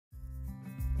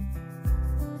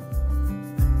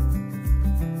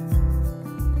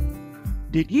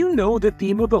Did you know the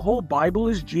theme of the whole Bible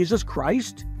is Jesus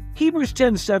Christ? Hebrews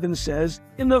 10:7 says,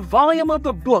 "In the volume of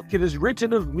the book it is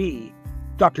written of me."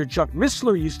 Dr. Chuck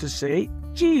Missler used to say,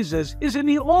 Jesus is in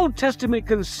the Old Testament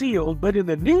concealed, but in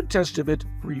the New Testament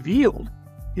revealed.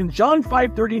 In John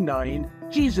 5:39,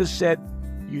 Jesus said,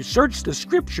 "You search the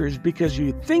Scriptures because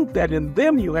you think that in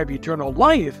them you have eternal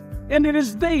life, and it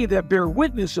is they that bear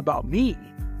witness about me."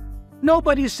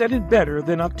 Nobody said it better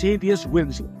than Octavius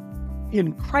Winslow.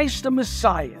 In Christ the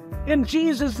Messiah, in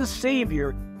Jesus the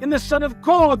Savior, in the Son of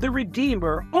God the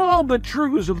Redeemer, all the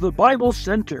truths of the Bible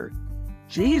center.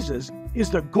 Jesus is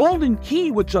the golden key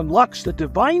which unlocks the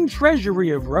divine treasury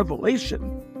of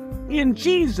revelation. In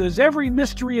Jesus, every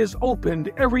mystery is opened,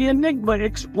 every enigma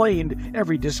explained,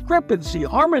 every discrepancy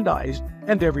harmonized,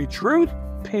 and every truth,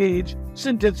 page,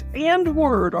 sentence, and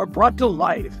word are brought to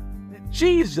life.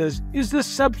 Jesus is the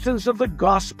substance of the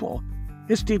gospel,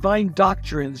 its divine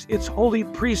doctrines, its holy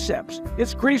precepts,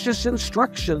 its gracious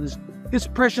instructions, its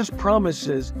precious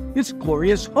promises, its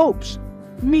glorious hopes.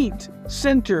 Meet,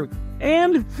 center,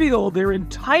 and fill their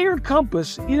entire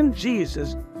compass in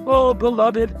Jesus. Oh,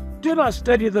 beloved, do not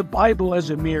study the Bible as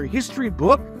a mere history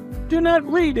book. Do not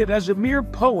read it as a mere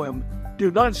poem.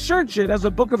 Do not search it as a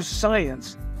book of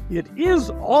science. It is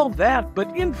all that,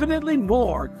 but infinitely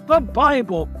more. The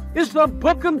Bible is the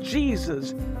book of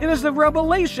Jesus. It is the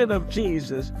revelation of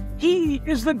Jesus. He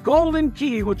is the golden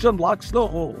key which unlocks the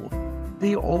whole.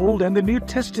 The Old and the New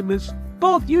Testaments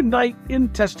both unite in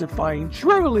testifying,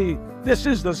 truly, this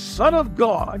is the Son of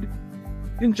God.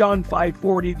 In John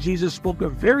 5:40, Jesus spoke a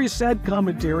very sad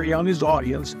commentary on his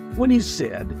audience when he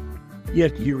said,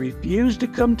 "Yet you refuse to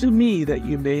come to me that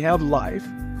you may have life."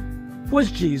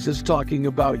 Was Jesus talking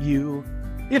about you?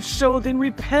 If so, then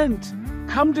repent.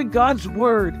 Come to God's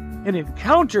Word and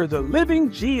encounter the living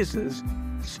Jesus.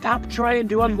 Stop trying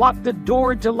to unlock the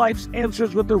door to life's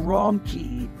answers with the wrong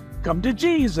key. Come to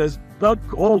Jesus, the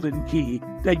golden key,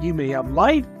 that you may have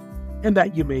life and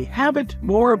that you may have it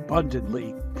more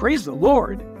abundantly. Praise the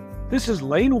Lord. This is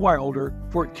Laine Wilder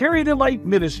for Carry the Light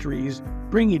Ministries,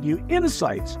 bringing you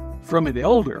insights from an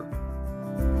elder.